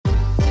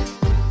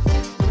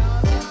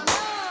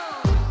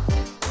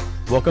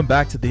Welcome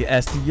back to the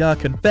SDR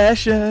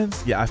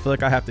Confessions. Yeah, I feel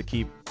like I have to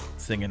keep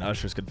singing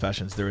Usher's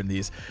Confessions during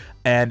these.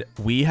 And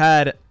we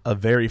had a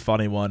very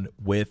funny one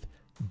with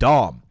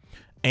Dom.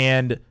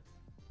 And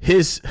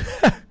his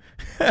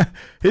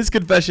his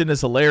confession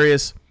is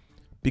hilarious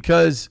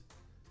because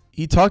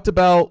he talked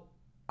about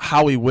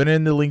how he went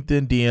into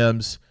LinkedIn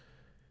DMs,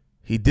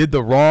 he did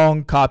the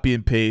wrong copy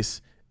and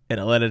paste, and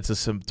it led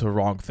to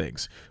wrong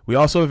things. We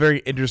also have a very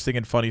interesting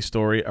and funny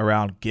story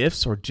around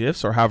GIFs or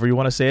GIFs or however you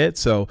want to say it.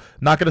 So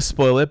not going to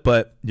spoil it,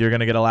 but you're going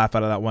to get a laugh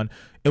out of that one.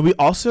 And we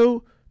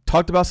also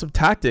talked about some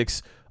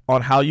tactics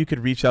on how you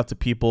could reach out to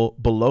people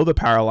below the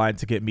power line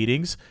to get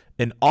meetings.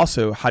 And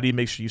also, how do you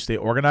make sure you stay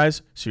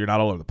organized so you're not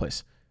all over the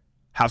place?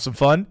 Have some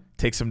fun,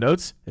 take some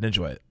notes, and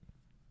enjoy it.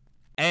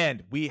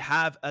 And we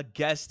have a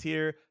guest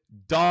here,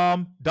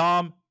 Dom.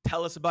 Dom,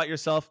 tell us about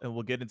yourself, and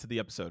we'll get into the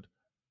episode.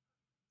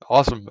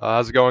 Awesome.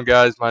 How's it going,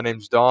 guys? My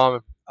name's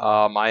Dom.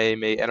 I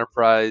am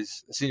a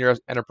senior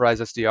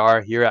enterprise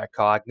SDR here at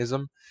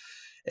Cognism,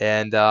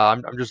 and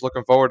I'm just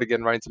looking forward to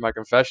getting right into my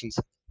confessions.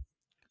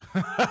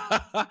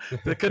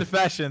 The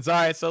confessions. All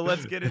right, so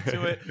let's get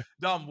into it.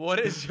 Dom, what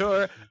is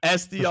your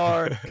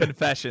SDR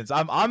confessions?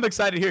 I'm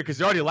excited here because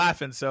you're already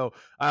laughing, so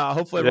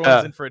hopefully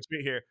everyone's in for a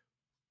treat here.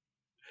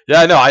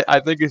 Yeah, no,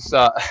 I think it's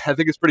I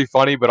think it's pretty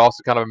funny, but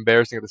also kind of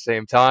embarrassing at the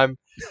same time.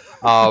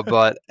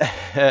 But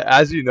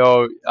as you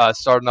know,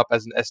 starting up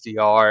as an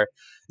SDR,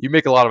 you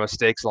make a lot of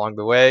mistakes along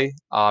the way,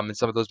 and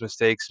some of those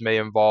mistakes may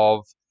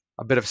involve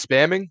a bit of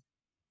spamming.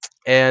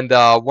 And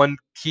one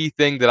key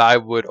thing that I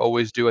would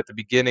always do at the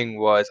beginning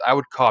was I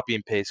would copy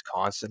and paste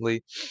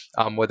constantly,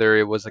 whether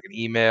it was like an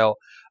email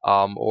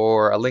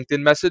or a LinkedIn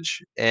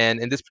message.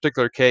 And in this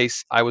particular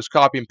case, I was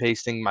copy and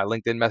pasting my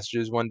LinkedIn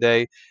messages one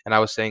day, and I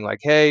was saying like,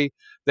 "Hey,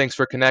 thanks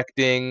for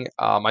connecting.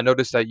 I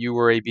noticed that you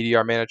were a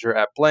BDR manager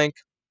at blank.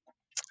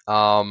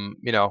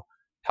 You know,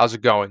 how's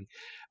it going?"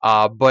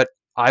 But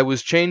I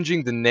was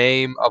changing the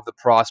name of the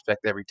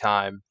prospect every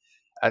time.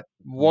 At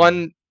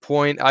one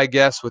point, I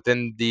guess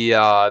within the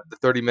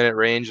 30-minute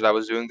range that I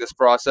was doing this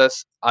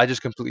process, I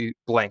just completely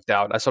blanked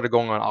out. I started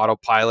going on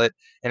autopilot,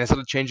 and instead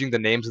of changing the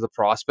names of the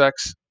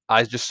prospects,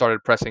 I just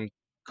started pressing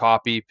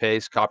copy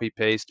paste,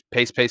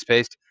 paste paste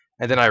paste,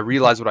 and then I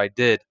realized what I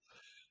did.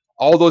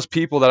 All those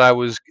people that I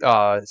was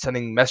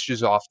sending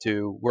messages off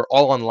to were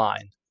all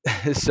online.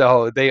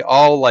 So they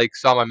all like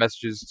saw my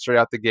messages straight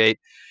out the gate,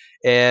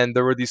 and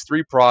there were these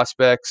three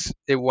prospects.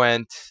 I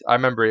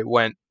remember it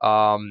went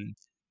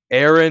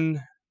Aaron,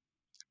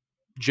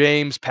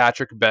 James,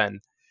 Patrick, Ben.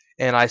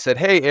 And I said,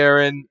 "Hey,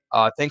 Aaron,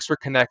 thanks for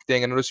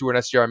connecting. I noticed you were an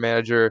SDR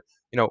manager.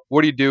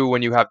 What do you do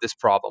when you have this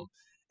problem?"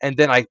 And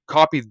then I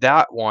copied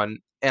that one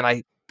and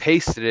I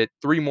pasted it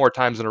three more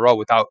times in a row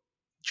without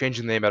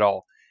changing the name at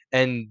all.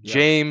 And Yeah.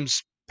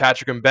 James,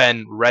 Patrick, and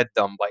Ben read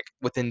them like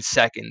within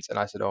seconds. And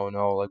I said, "Oh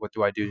no, like what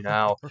do I do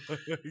now?"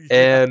 Yeah.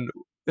 And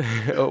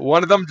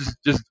one of them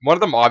just one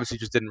of them obviously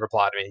just didn't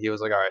reply to me. He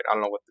was like, "All right, I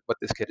don't know what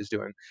this kid is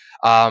doing."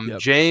 Yep.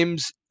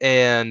 James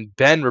and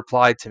Ben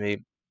replied to me.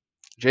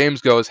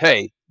 James goes,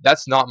 "Hey,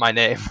 that's not my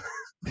name."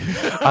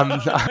 I'm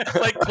not. It's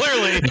like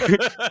clearly.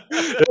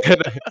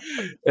 and,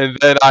 and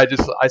then I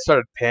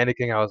started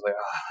panicking. I was like,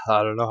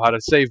 I don't know how to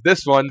save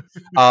this one.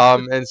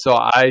 And so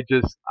I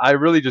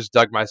really just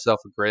dug myself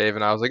a grave,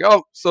 and I was like,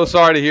 "Oh, so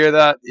sorry to hear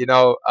that.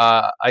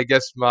 I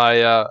guess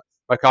my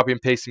copy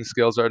and pasting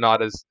skills are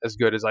not as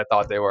good as I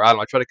thought they were." I don't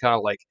know. I tried to kind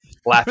of like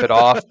laugh it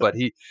off, but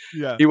he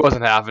Yeah. he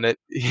wasn't having it.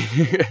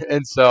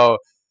 And so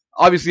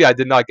obviously I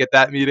did not get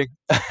that meeting.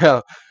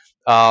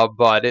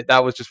 But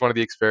that was just one of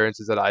the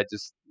experiences that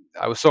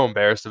I was so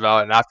embarrassed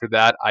about. And after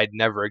that, I'd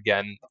never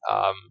again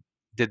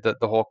did the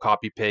whole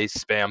copy paste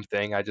spam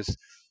thing. I just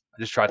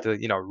tried to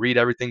read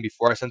everything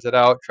before I sent it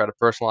out. Try to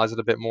personalize it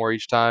a bit more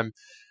each time.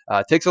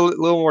 It takes a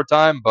little more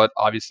time, but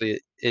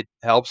obviously it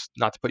helps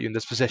not to put you in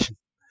this position.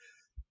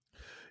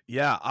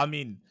 Yeah, I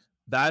mean,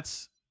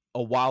 that's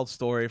a wild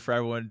story for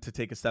everyone to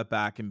take a step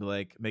back and be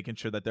like making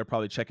sure that they're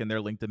probably checking their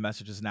LinkedIn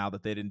messages now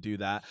that they didn't do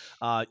that.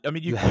 I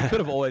mean, you could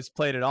have always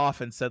played it off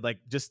and said like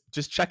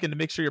just checking to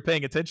make sure you're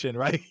paying attention,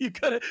 right? You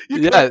could have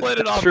Yeah, played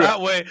it that's off true. that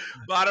way.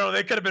 But I don't know,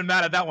 they could have been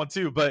mad at that one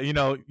too. But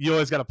you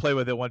always got to play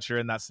with it once you're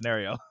in that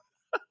scenario.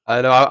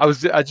 I know. I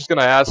was just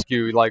gonna ask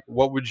you, like,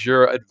 what would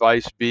your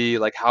advice be?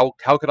 Like, how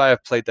could I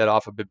have played that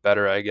off a bit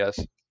better? I guess.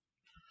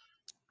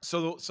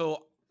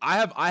 So I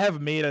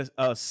have made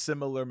a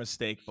similar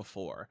mistake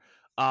before,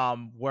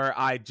 where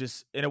I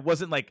just, and it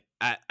wasn't like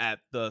at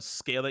the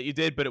scale that you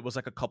did, but it was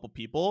like a couple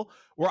people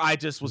where I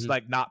just was Mhm.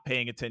 like not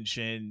paying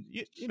attention.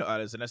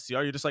 As an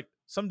SDR, you're just like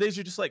some days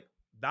you're just like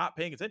not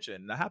paying attention,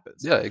 and that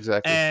happens. Yeah,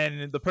 exactly.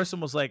 And the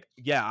person was like,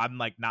 "Yeah, I'm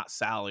like not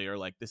Sally," or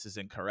like this is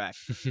incorrect.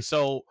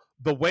 So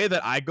the way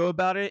that I go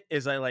about it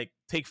is I like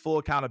take full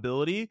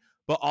accountability,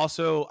 but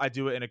also I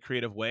do it in a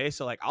creative way.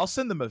 So like I'll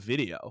send them a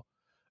video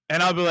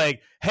and I'll be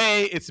like,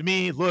 "Hey, it's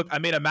me. Look, I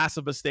made a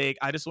massive mistake.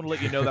 I just want to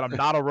let you know that I'm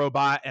not a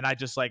robot, and I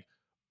just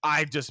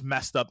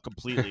messed up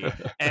completely."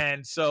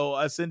 And so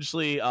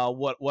essentially,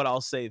 what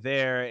I'll say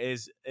there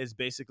is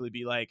basically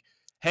be like,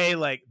 hey,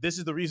 like this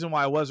is the reason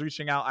why I was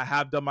reaching out. I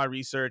have done my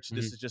research.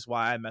 This Mhm. is just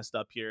why I messed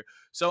up here.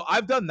 So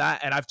I've done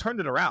that and I've turned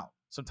it around.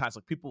 Sometimes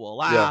like people will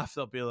Yeah. laugh,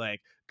 they'll be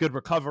like, good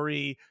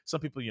recovery. Some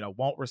people,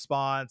 won't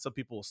respond. Some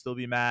people will still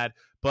be mad.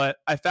 But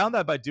I found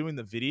that by doing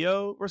the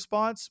video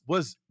response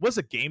was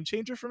a game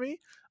changer for me.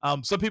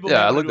 Some people may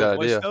Yeah, I want to like do a that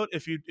voice idea. note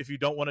if you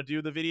don't want to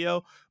do the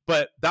video,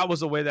 but that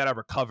was a way that I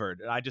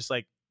recovered. And I just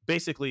like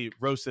basically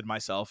roasted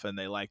myself and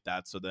they liked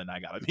that. So then I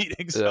got a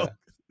meeting. So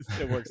Yeah.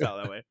 it works out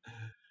that way.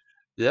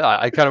 Yeah,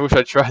 I kind of wish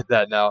I tried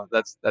that now.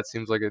 That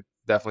seems like it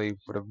definitely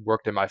would have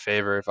worked in my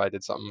favor if I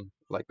did something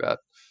like that.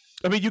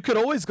 I mean, you could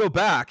always go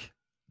back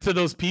to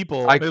those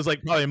people. I It was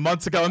like probably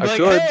months ago and I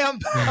be like, could. "Hey, I'm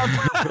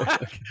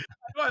back.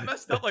 I know I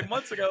messed up like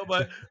months ago,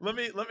 but let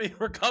me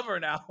recover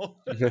now."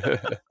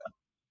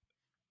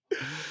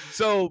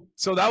 So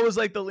that was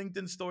like the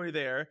LinkedIn story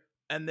there.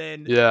 And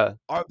then Yeah.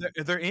 are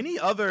there any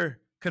other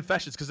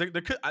confessions? Because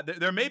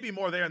there may be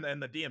more there in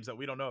the DMs that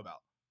we don't know about.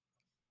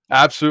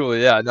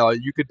 Absolutely, yeah. No,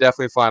 you could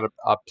definitely find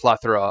a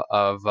plethora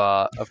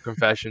of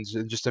confessions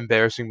and just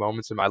embarrassing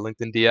moments in my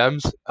LinkedIn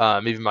DMs,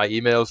 even my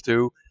emails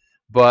too.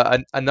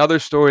 But another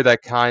story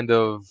that kind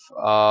of,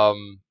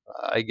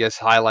 I guess,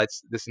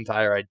 highlights this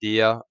entire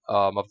idea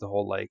of the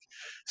whole like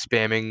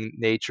spamming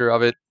nature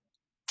of it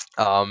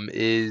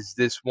is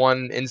this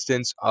one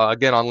instance.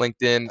 Again on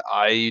LinkedIn,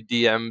 I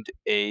DM'd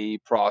a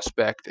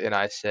prospect and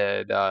I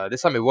said,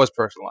 this time it was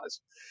personalized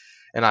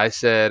and I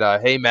said,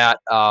 "Hey Matt,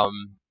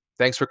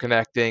 thanks for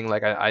connecting.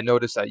 Like I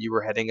noticed that you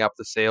were heading up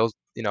the sales,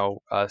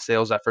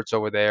 sales efforts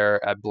over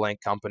there at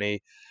blank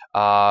company.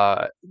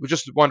 Was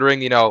just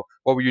wondering,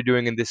 what were you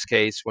doing in this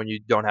case when you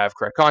don't have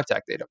correct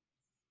contact data?"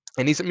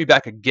 And he sent me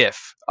back a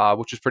GIF,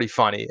 which was pretty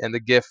funny. And the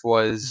GIF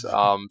was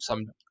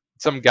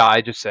some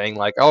guy just saying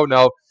like, "Oh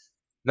no,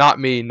 not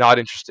me, not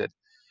interested."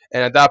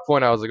 And at that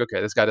point, I was like,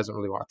 okay, this guy doesn't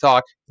really want to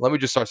talk. Let me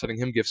just start sending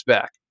him gifts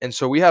back. And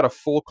so we had a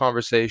full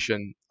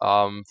conversation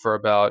for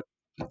about,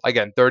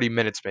 again, 30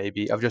 minutes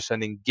maybe of just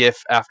sending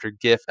GIF after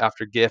GIF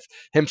after GIF.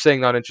 Him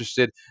saying not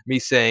interested, me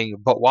saying,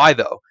 but why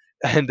though?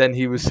 And then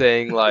he was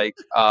saying like,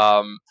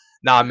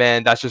 nah,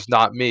 man, that's just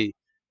not me.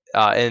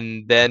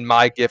 And then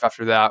my GIF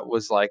after that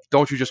was like,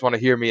 don't you just want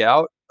to hear me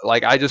out?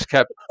 Like I just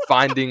kept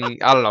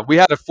finding, I don't know. We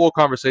had a full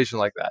conversation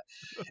like that.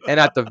 And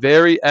at the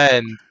very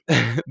end,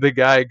 the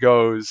guy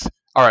goes,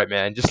 "All right,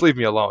 man, just leave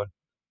me alone."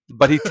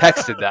 But he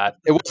texted that.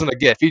 It wasn't a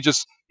GIF.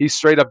 He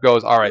straight up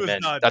goes, "All He right, was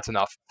man, done. that's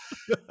enough."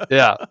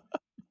 Yeah.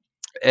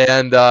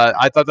 And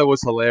I thought that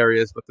was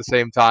hilarious, but at the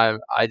same time,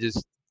 I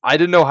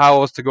didn't know how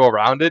else to go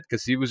around it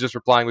because he was just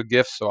replying with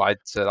GIFs. So I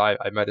said I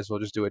might as well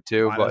just do it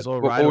too. Might But as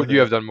well what, ride what with would you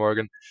have it. done,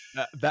 Morgan?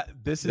 That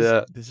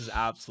Yeah. this is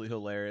absolutely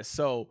hilarious.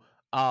 So,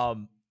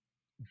 um,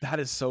 that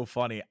is so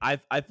funny. I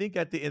think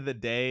at the end of the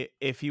day,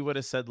 if he would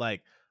have said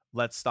like,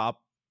 "Let's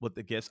stop with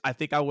the gifts," I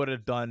think I would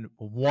have done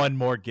one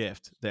more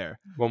gift there.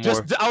 One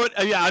Just more. I would,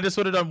 yeah, I just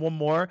would have done one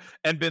more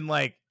and been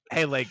like,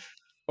 "Hey, like,"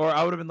 or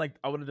I would have been like,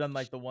 I would have done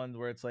like the one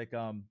where it's like,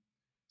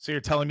 so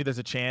you're telling me there's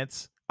a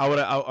chance. I would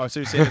have, or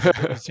so you're saying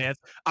there's a chance.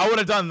 I would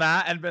have done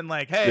that and been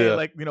like, hey, Yeah.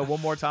 like one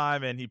more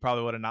time, and he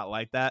probably would have not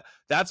liked that.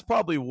 That's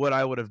probably what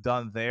I would have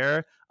done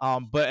there.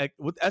 But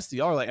with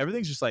SDR, like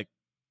everything's just like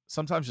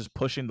sometimes just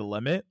pushing the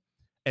limit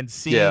and Yeah.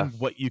 seeing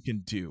what you can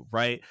do,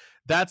 right?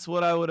 That's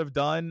what I would have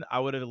done. I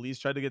would have at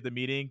least tried to get the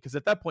meeting because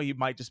at that point you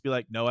might just be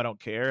like, no, I don't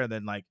care. And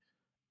then like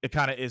it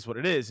kind of is what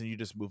it is and you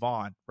just move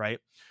on, right?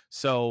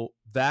 So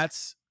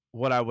that's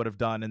what I would have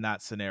done in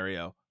that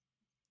scenario.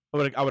 I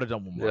would have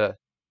done one more. Yeah.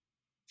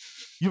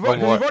 You've One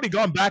because you've more. already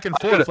gone back and I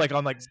should forth have like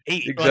on like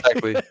 8. Like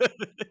exactly.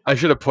 I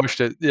should have pushed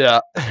it.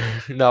 Yeah.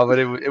 No, but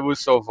it was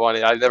so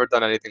funny. I've never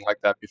done anything like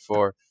that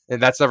before,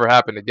 and that's never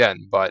happened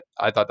again. But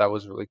I thought that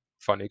was a really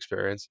funny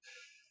experience.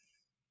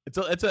 it's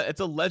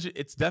a legend.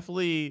 It's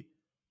definitely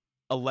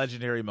a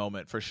legendary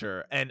moment for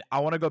sure. And I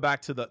want to go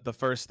back to the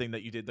first thing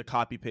that you did, the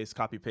copy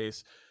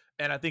paste.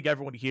 And I think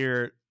everyone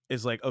here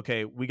is like,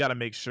 okay, we got to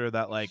make sure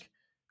that like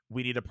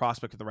we need to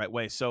prospect it the right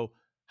way. So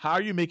how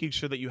are you making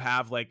sure that you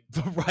have like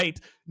the right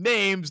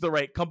names, the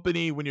right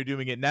company when you're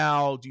doing it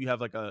now? Do you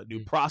have like a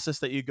new process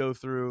that you go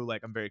through?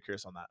 Like, I'm very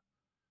curious on that.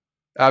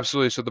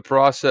 Absolutely. So the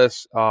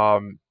process,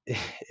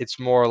 it's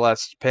more or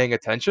less paying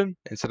attention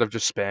instead of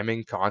just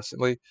spamming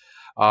constantly.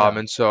 Yeah.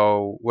 And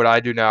so what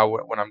I do now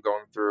when I'm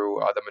going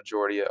through the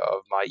majority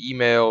of my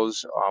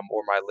emails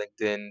or my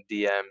LinkedIn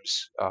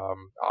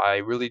DMs, I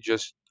really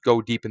just go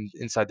deep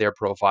inside their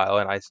profile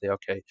and I say,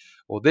 okay,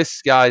 well,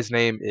 this guy's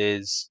name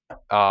is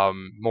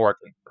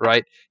Morgan,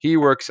 right? He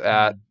works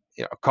at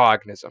Mhm.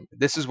 Cognism.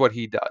 This is what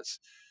he does.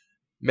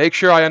 Make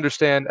sure I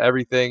understand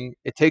everything.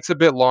 It takes a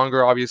bit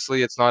longer,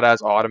 obviously. It's not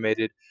as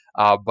automated,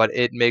 but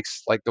it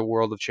makes like the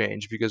world of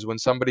change because when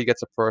somebody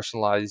gets a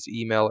personalized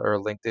email or a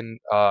LinkedIn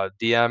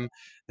DM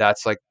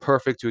that's like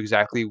perfect to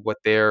exactly what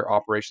their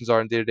operations are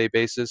on a day-to-day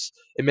basis,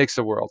 it makes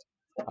the world.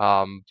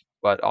 Um,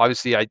 but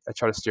obviously, I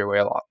try to steer away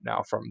a lot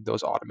now from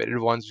those automated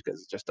ones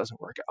because it just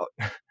doesn't work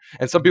out.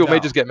 And some people may No.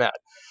 just get mad.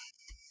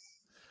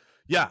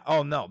 Yeah.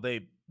 Oh no,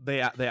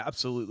 they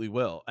absolutely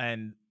will.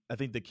 And I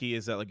think the key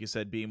is that, like you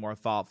said, being more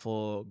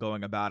thoughtful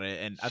going about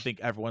it. And I think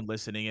everyone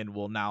listening in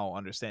will now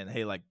understand,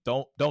 hey, like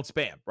don't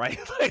spam, right?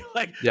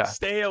 Like Yeah.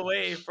 stay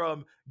away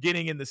from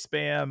getting in the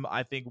spam.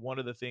 I think one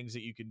of the things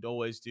that you can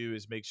always do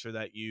is make sure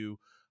that you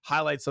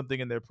highlight something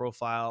in their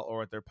profile or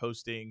what they're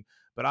posting.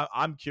 But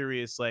I'm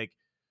curious, like,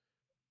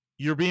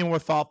 you're being more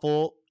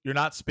thoughtful. You're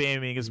not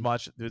spamming as Mhm.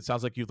 much. It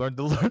sounds like you learned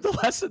the learned the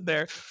lesson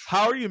there.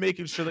 How are you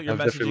making sure that your I've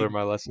definitely learned messaging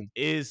my lesson.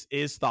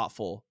 is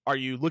thoughtful? Are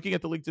you looking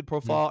at the LinkedIn Mhm.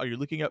 profile? Are you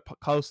looking at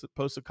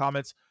posted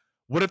comments?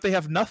 What if they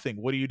have nothing?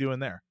 What are you doing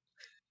there?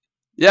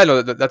 Yeah,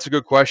 no, that's a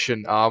good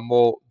question.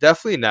 Well,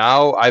 definitely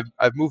now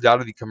I've moved out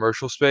of the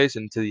commercial space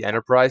into the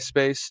enterprise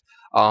space.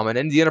 And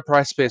in the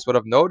enterprise space, what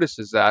I've noticed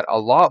is that a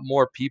lot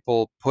more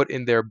people put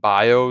in their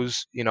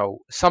bios,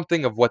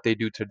 something of what they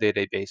do to a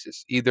day-to-day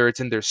basis. Either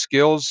it's in their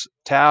skills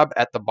tab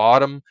at the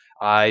bottom,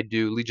 I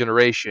do lead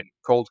generation,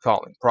 cold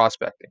calling,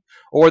 prospecting,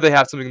 or they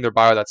have something in their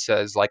bio that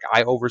says like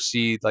I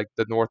oversee like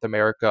the North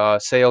America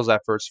sales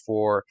efforts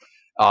for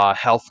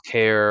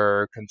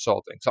healthcare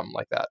consulting, something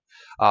like that.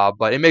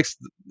 But it makes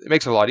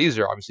it a lot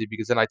easier, obviously,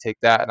 because then I take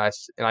that and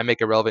I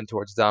make it relevant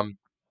towards them,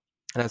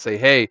 and I say,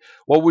 hey,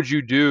 what would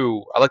you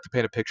do? I like to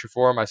paint a picture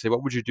for them. I say,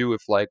 what would you do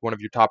if like one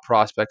of your top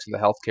prospects in the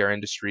healthcare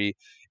industry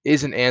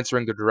isn't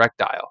answering the direct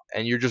dial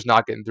and you're just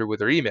not getting through with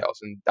their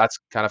emails? And that's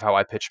kind of how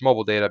I pitch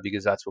mobile data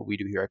because that's what we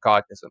do here at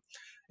Cognizant.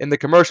 In the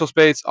commercial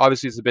space,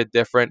 obviously it's a bit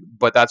different,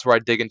 but that's where I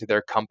dig into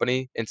their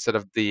company instead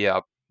of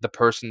the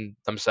person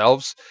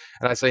themselves.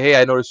 And I say, hey,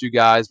 I noticed you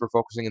guys were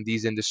focusing in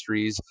these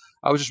industries.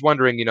 I was just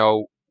wondering,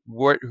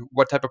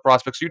 what type of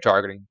prospects are you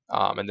targeting?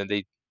 And then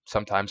they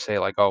sometimes say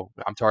like, "Oh,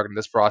 I'm targeting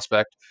this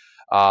prospect,"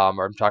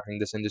 or "I'm targeting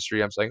this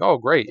industry." I'm saying, "Oh,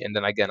 great!" And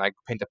then again, I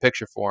paint a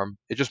picture for them.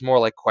 It's just more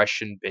like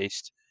question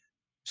based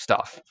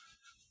stuff.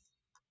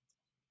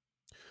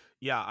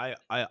 Yeah,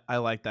 I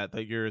like that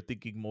you're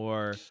thinking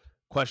more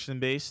question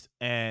based,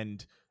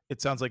 and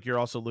it sounds like you're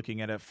also looking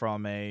at it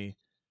from a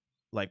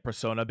like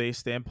persona based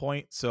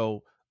standpoint.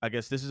 So I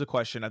guess this is a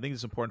question I think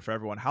is important for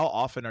everyone. How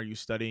often are you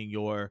studying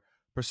your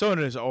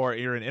personas, or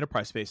you're in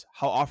enterprise space?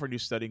 How often are you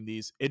studying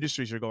these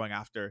industries you're going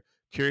after?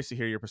 Curious to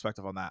hear your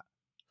perspective on that.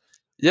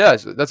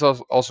 Yes, that's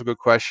also a good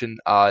question.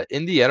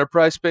 In the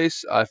enterprise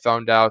space, I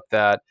found out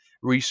that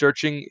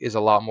researching is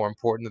a lot more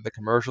important than the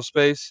commercial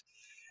space.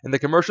 In the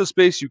commercial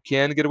space, you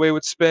can get away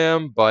with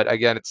spam, but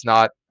again, it's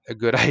not a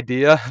good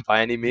idea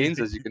by any means,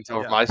 as you can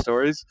tell from Yeah. my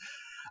stories.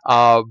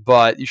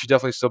 But you should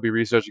definitely still be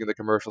researching in the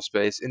commercial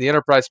space. In the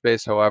enterprise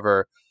space,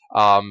 however,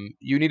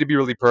 you need to be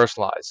really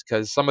personalized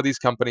because some of these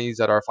companies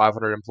that are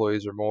 500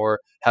 employees or more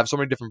have so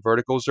many different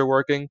verticals they're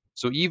working.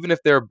 So even if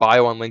their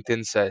bio on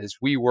LinkedIn says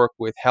we work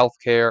with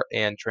healthcare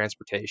and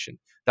transportation,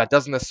 that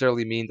doesn't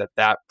necessarily mean that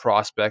that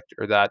prospect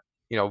or that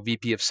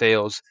VP of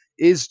sales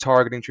is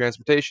targeting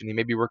transportation. He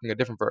may be working a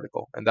different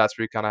vertical, and that's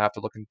where you kind of have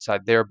to look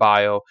inside their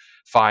bio,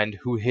 find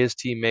who his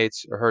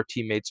teammates or her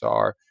teammates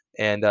are,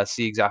 and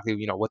see exactly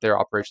what their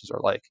operations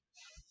are like.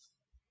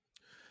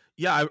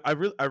 Yeah, I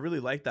really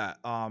like that.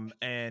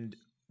 And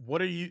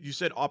what are you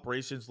said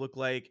operations look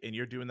like, and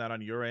you're doing that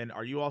on your end.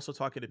 Are you also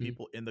talking to Mhm.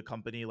 people in the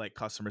company like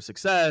customer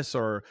success,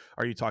 or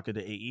are you talking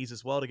to AEs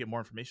as well to get more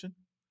information?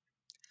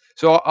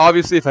 So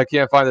obviously, if I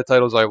can't find the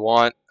titles I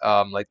want,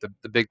 like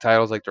the big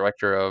titles like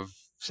director of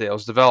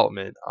sales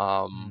development,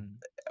 Mm.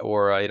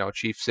 or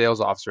chief sales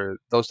officer,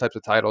 those types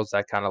of titles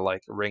that kind of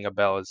like ring a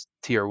bell as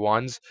tier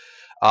ones.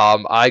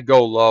 I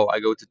go low. I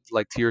go to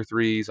like tier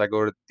threes. I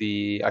go to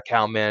the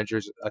account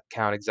managers,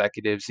 account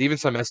executives, even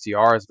some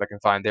SDRs if I can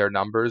find their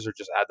numbers or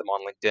just add them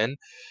on LinkedIn.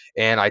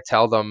 And I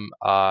tell them,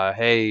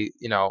 hey,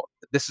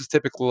 this is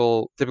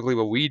typically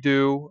what we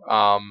do.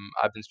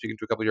 I've been speaking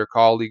to a couple of your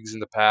colleagues in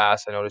the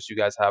past. I noticed you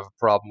guys have a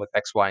problem with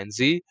X, Y, and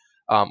Z.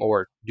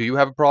 Or do you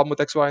have a problem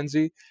with X, Y, and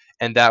Z?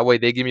 And that way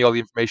they give me all the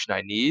information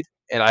I need,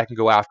 and I can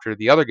go after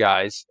the other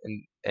guys.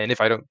 And if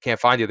I don't can't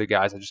find the other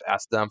guys, I just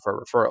ask them for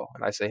a referral.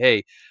 And I say,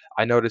 hey,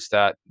 I noticed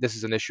that this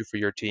is an issue for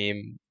your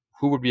team.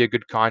 Who would be a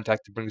good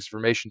contact to bring this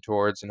information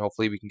towards? And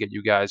hopefully we can get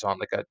you guys on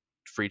like a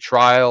free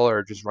trial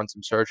or just run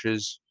some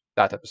searches,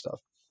 that type of stuff.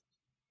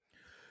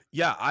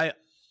 Yeah, I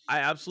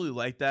absolutely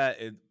like that.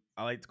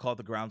 I like to call it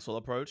the groundswell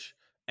approach,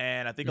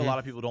 and I think a Hmm. lot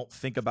of people don't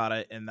think about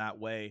it in that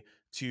way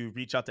to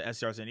reach out to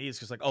SDRs and Es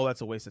because like, oh,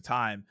 that's a waste of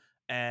time.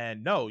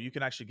 And no, you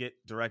can actually get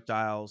direct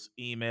dials,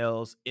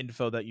 emails,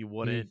 info that you Hmm.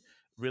 wouldn't,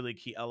 really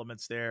key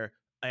elements there.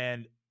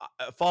 And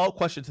a follow up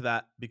question to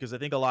that, because I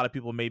think a lot of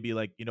people may be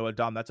like, you know what,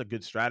 Dom, that's a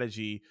good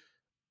strategy.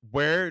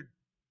 Where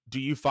do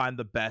you find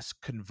the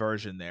best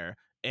conversion there?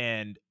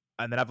 And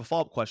then I have a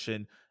follow up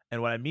question.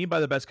 And what I mean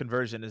by the best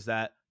conversion is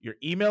that you're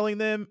emailing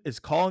them, is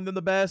calling them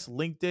the best,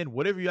 LinkedIn,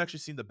 whatever you actually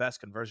seen the best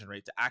conversion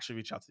rate to actually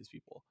reach out to these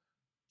people.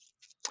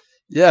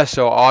 Yeah,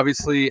 so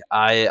obviously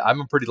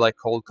I'm a pretty like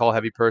cold call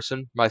heavy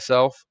person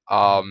myself.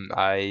 Mm,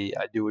 I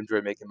do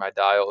enjoy making my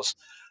dials.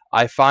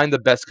 I find the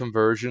best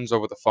conversions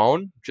over the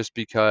phone just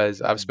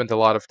because I've mm. spent a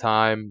lot of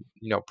time,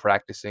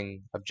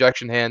 practicing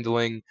objection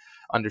handling,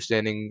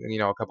 understanding,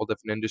 a couple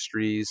different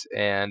industries,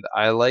 and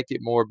I like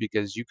it more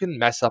because you can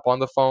mess up on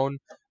the phone,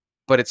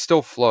 but it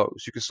still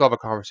flows. You can still have a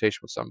conversation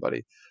with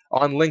somebody.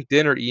 On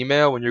LinkedIn or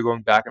email, when you're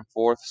going back and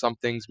forth, some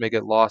things may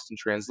get lost in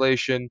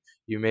translation.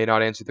 You may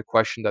not answer the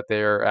question that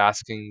they're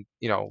asking,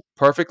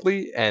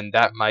 perfectly, and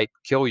that might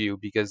kill you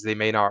because they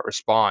may not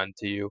respond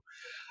to you.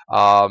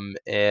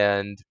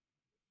 And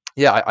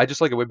yeah, I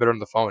just like it way better on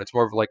the phone. It's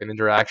more of like an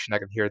interaction. I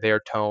can hear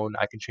their tone.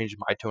 I can change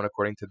my tone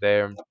according to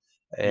them.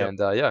 Yep. And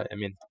yeah, I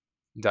mean,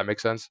 that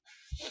makes sense.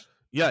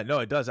 Yeah, no,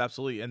 it does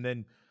absolutely. And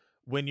then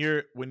when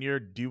you're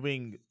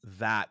doing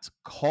that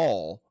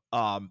call,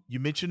 you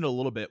mentioned a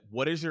little bit.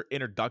 What is your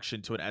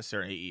introduction to an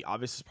SDR and AE?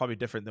 Obviously, it's probably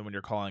different than when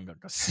you're calling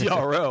like a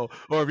CRO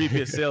or a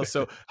VP of sales.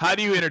 So, how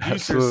do you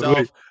introduce Absolutely.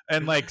 yourself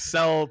and like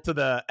sell to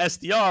the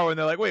SDR when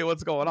they're like, "Wait,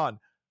 what's going on?"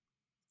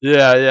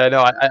 Yeah, yeah,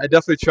 no, I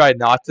definitely try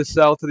not to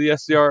sell to the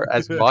SDR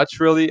as much,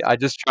 really. I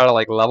just try to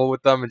like level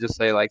with them and just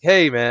say like,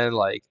 hey, man,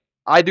 like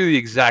I do the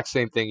exact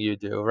same thing you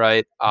do,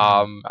 right?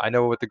 Mhm. I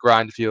know what the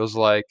grind feels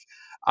like.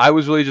 I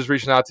was really just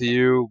reaching out to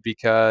you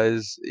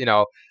because,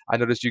 I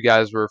noticed you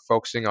guys were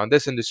focusing on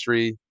this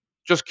industry.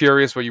 Just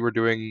curious what you were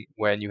doing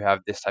when you have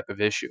this type of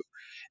issue.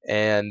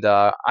 And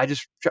I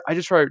just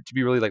try to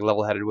be really like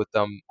level-headed with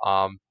them,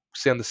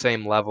 stay on the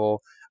same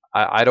level.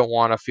 I don't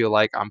want to feel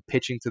like I'm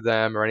pitching to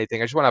them or anything.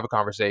 I just want to have a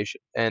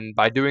conversation. And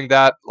by doing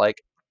that,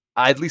 like,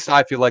 at least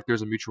I feel like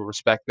there's a mutual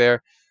respect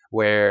there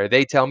where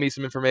they tell me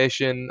some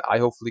information. I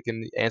hopefully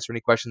can answer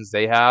any questions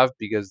they have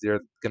because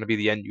they're going to be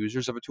the end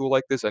users of a tool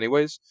like this,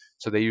 anyways.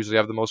 So they usually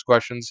have the most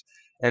questions.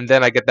 And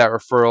then I get that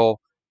referral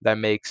that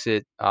makes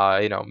it,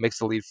 makes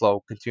the lead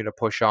flow continue to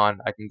push on.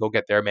 I can go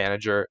get their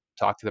manager,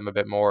 talk to them a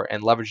bit more,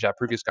 and leverage that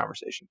previous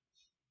conversation.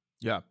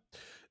 Yeah.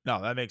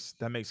 No, that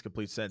makes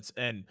complete sense.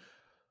 And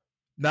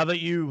now that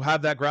you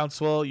have that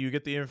groundswell, you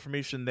get the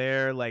information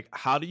there. Like,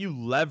 how do you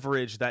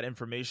leverage that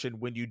information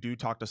when you do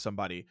talk to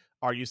somebody?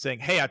 Are you saying,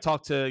 "Hey, I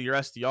talked to your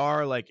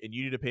SDR, like, and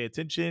you need to pay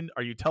attention"?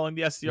 Are you telling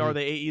the SDR, Mhm. the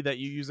AE, that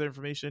you use the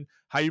information?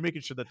 How are you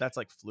making sure that that's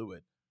like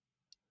fluid?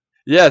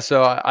 Yeah,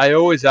 so I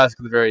always ask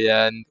at the very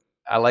end.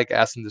 I like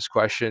asking this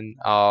question.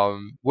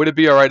 Would it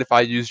be all right if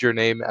I used your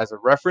name as a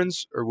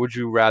reference, or would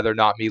you rather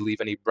not me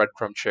leave any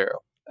breadcrumb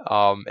trail?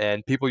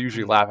 And people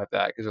usually Mm. laugh at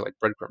that because they're like,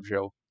 breadcrumb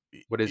trail,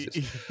 what is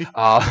this?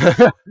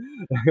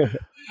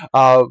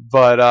 Uh,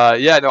 but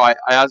yeah, no,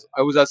 I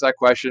was asked that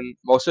question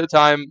most of the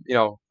time.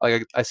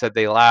 Like I said,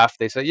 they laugh.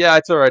 They say, "Yeah,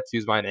 it's all right to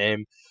use my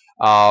name."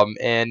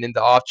 And in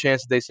the off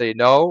chance that they say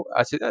no,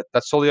 I say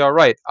that's totally all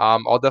right.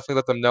 I'll definitely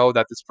let them know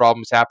that this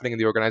problem is happening in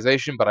the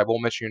organization, but I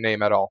won't mention your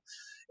name at all.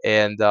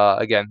 And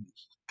again,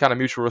 kind of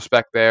mutual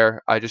respect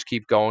there. I just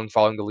keep going,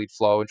 following the lead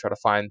flow, and try to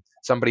find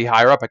somebody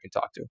higher up I can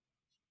talk to.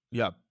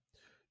 Yeah.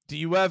 Do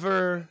you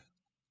ever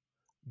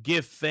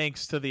give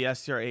thanks to the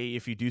SDR AE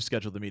if you do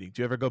schedule the meeting?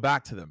 Do you ever go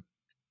back to them?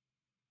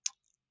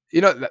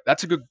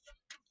 That's a good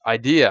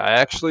idea.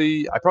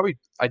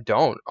 I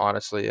don't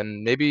honestly,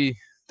 and maybe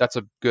that's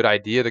a good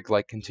idea to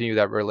like continue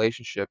that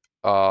relationship.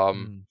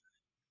 Mm,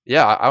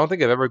 Yeah, I don't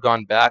think I've ever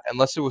gone back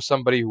unless it was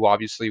somebody who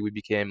obviously we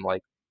became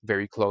like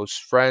very close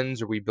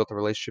friends or we built a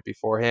relationship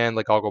beforehand.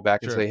 Like I'll go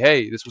back and sure. say,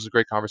 "Hey, this was a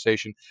great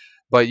conversation."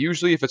 But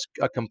usually, if it's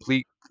a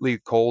completely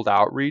cold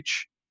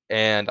outreach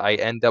and I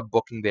end up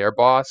booking their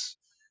boss,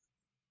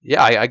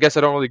 yeah, I guess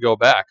I don't really go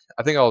back.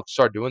 I think I'll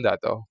start doing that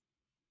though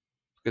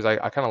because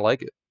I kind of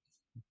like it.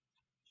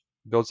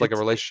 Builds like a It's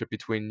it, relationship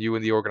between you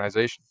and the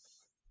organization.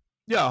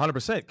 yeah,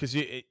 100%. Because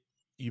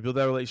you build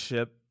that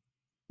relationship,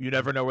 you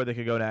never know where they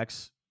could go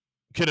next.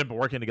 Could have been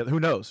working together. Who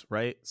knows,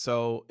 right?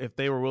 So if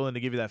they were willing to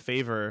give you that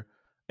favor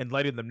and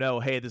letting them know,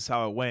 hey, this is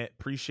how it went,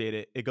 appreciate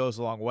it. It goes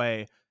a long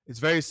way. It's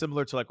very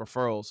similar to like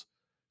referrals.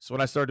 So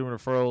when I started doing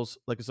referrals,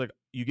 like it's like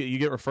you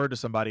get referred to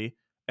somebody,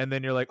 and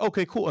then you're like,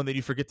 okay, cool, and then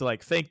you forget to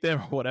like thank them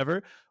or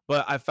whatever.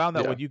 But I found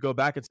that Yeah, when you go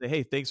back and say,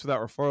 hey, thanks for that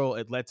referral,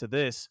 it led to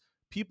this.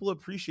 People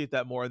appreciate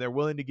that more, and they're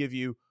willing to give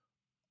you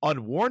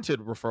unwarranted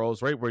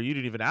referrals, right, where you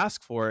didn't even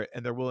ask for it,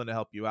 and they're willing to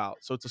help you out.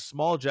 So it's a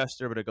small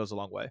gesture, but it goes a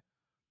long way.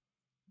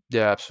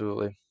 yeah,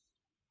 absolutely.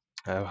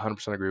 I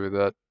 100% agree with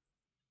that.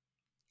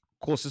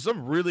 Cool. So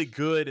some really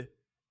good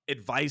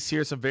advice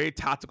here, some very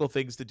tactical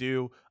things to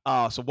do.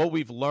 So what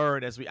we've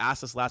learned as we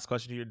ask this last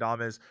question to you,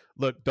 Dom, is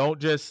look, don't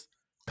just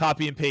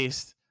copy and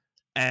paste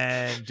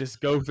and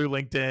just go through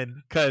LinkedIn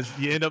because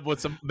you end up with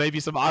some maybe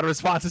some odd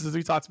responses as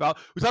we talked about.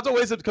 We talked about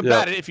ways to Yeah.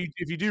 combat it.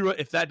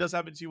 If that does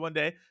happen to you one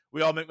day,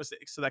 we all make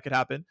mistakes, so that could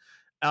happen.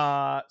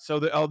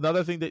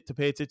 Another thing to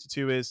pay attention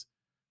to is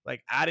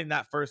like adding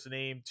that first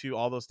name to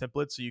all those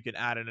templates so you can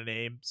add in a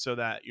name so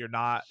that you're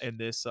not in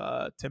this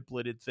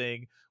templated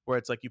thing where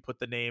it's like you put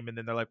the name and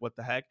then they're like, what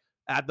the heck?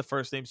 Add the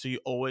first name so you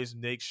always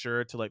make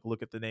sure to like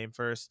look at the name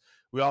first.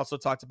 We also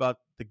talked about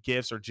the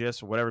GIFs or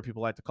GIFs or whatever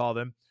people like to call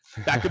them.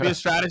 That could be a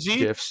strategy.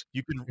 Gifts.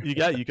 You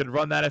can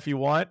run that if you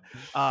want.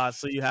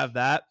 So you have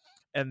that.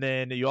 And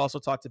then you also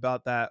talked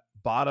about that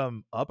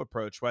bottom up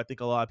approach where I think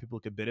a lot of people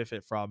can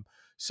benefit from.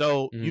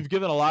 So Mhm. you've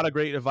given a lot of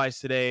great advice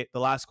today. The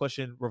last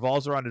question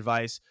revolves around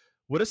advice.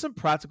 What is some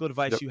practical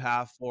advice Yep. you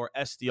have for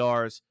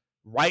SDRs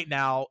right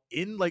now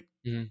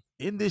Mhm.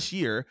 in this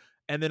year,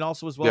 and then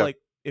also as well Yeah. like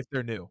if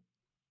they're new?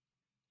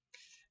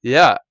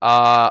 Yeah.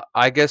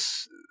 I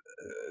guess.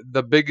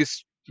 the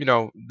biggest,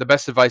 the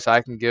best advice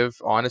I can give,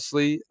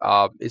 honestly,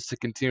 is to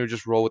continue to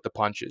just roll with the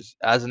punches.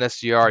 As an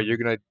SDR, you're Mm,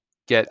 gonna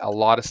get a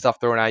lot of stuff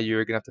thrown at you.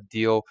 You're gonna have to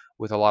deal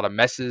with a lot of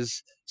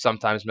messes,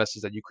 sometimes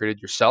messes that you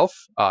created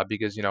yourself,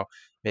 because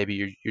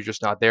maybe you're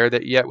just not there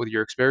that yet with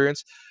your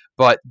experience.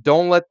 But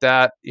don't let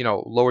that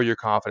lower your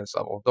confidence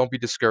level. Don't be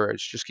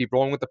discouraged. Just keep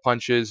rolling with the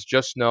punches.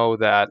 Just know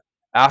that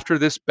after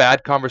this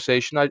bad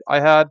conversation I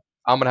had,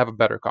 I'm gonna have a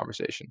better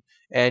conversation,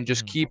 and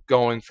just mhm. keep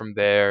going from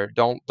there.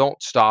 Don't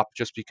stop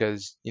just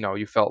because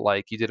you felt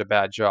like you did a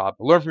bad job.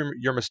 Learn from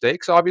your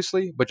mistakes,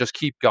 obviously, but just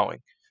keep going.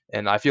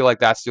 And I feel like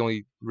that's the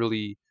only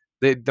really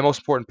the most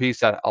important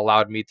piece that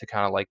allowed me to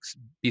kind of like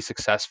be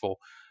successful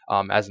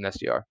as an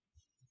SDR.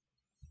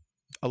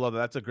 I love that.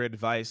 That's a great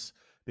advice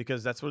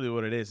because that's really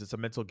what it is. It's a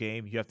mental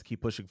game. You have to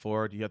keep pushing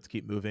forward. You have to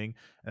keep moving,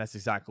 and that's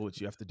exactly what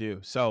you have to do.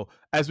 So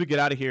as we get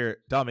out of here,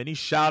 Dom, any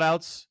shout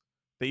outs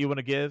that you want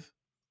to give?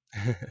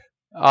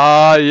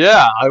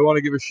 Yeah, I want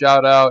to give a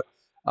shout out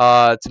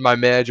to my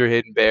manager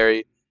Hayden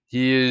Barry.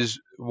 He is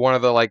one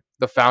of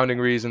the founding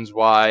reasons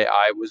why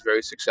I was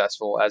very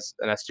successful as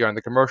an SDR in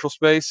the commercial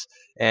space,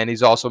 and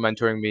he's also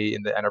mentoring me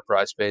in the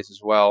enterprise space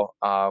as well,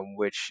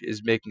 which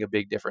is making a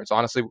big difference.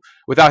 Honestly,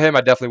 without him,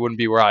 I definitely wouldn't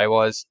be where I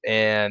was,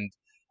 and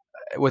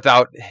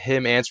without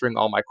him answering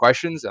all my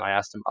questions, and I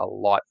asked him a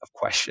lot of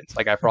questions.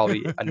 Like I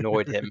probably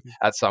annoyed him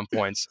at some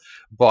points,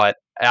 but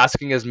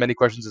asking as many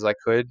questions as I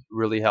could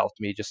really helped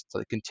me just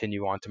to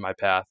continue on to my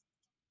path.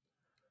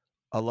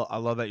 I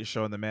love that you're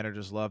showing the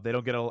managers love. They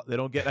don't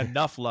get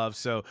enough love.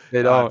 So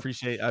They I don't.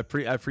 appreciate I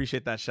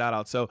appreciate that shout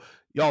out. So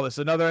y'all, it's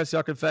another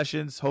SDR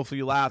Confessions. Hopefully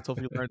you laughed.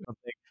 Hopefully you learned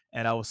something,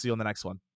 and I will see you on the next one.